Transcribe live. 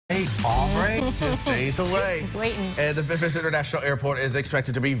right. Fall break just days away. It's waiting. And the Memphis International Airport is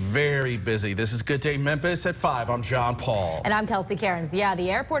expected to be very busy. This is Good Day Memphis at 5. I'm John Paul. And I'm Kelsey Cairns. Yeah, the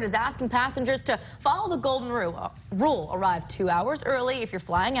airport is asking passengers to follow the golden rule. Arrive 2 hours early if you're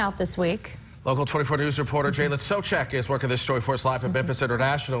flying out this week. Local 24 News reporter Jalen Sochek is working this story for us live at Memphis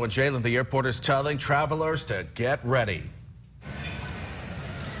International. And Jalen, the airport is telling travelers to get ready.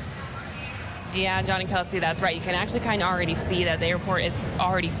 Yeah, John and Kelsey, that's right. You can actually kind of already see that the airport is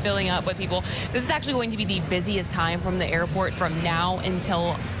already filling up with people. This is actually going to be the busiest time from the airport from now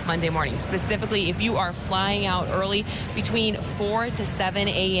until Monday morning. Specifically, if you are flying out early between 4 to 7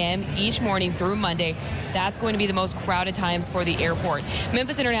 a.m. each morning through Monday, that's going to be the most crowded times for the airport.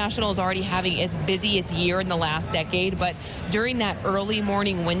 Memphis International is already having its busiest year in the last decade, but during that early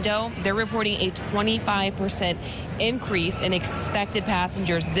morning window, they're reporting a 25% increase in expected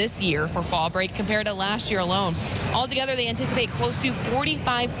passengers this year for fall break compared to last year alone. Altogether, they anticipate close to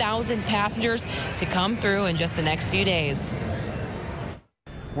 45,000 passengers to come through in just the next few days.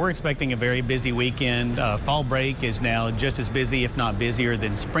 We're expecting a very busy weekend. Fall break is now just as busy, if not busier,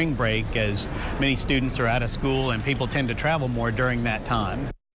 than spring break, as many students are out of school and people tend to travel more during that time.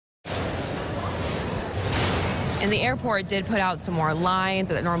 And the airport did put out some more lines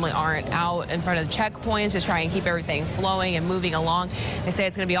that normally aren't out in front of the checkpoints to try and keep everything flowing and moving along. They say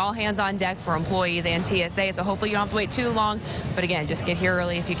it's going to be all hands on deck for employees and TSA, so hopefully you don't have to wait too long. But again, just get here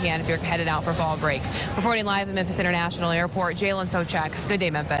early if you can, if you're headed out for fall break. Reporting live at Memphis International Airport, Jalen Sochek. Good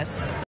Day, Memphis.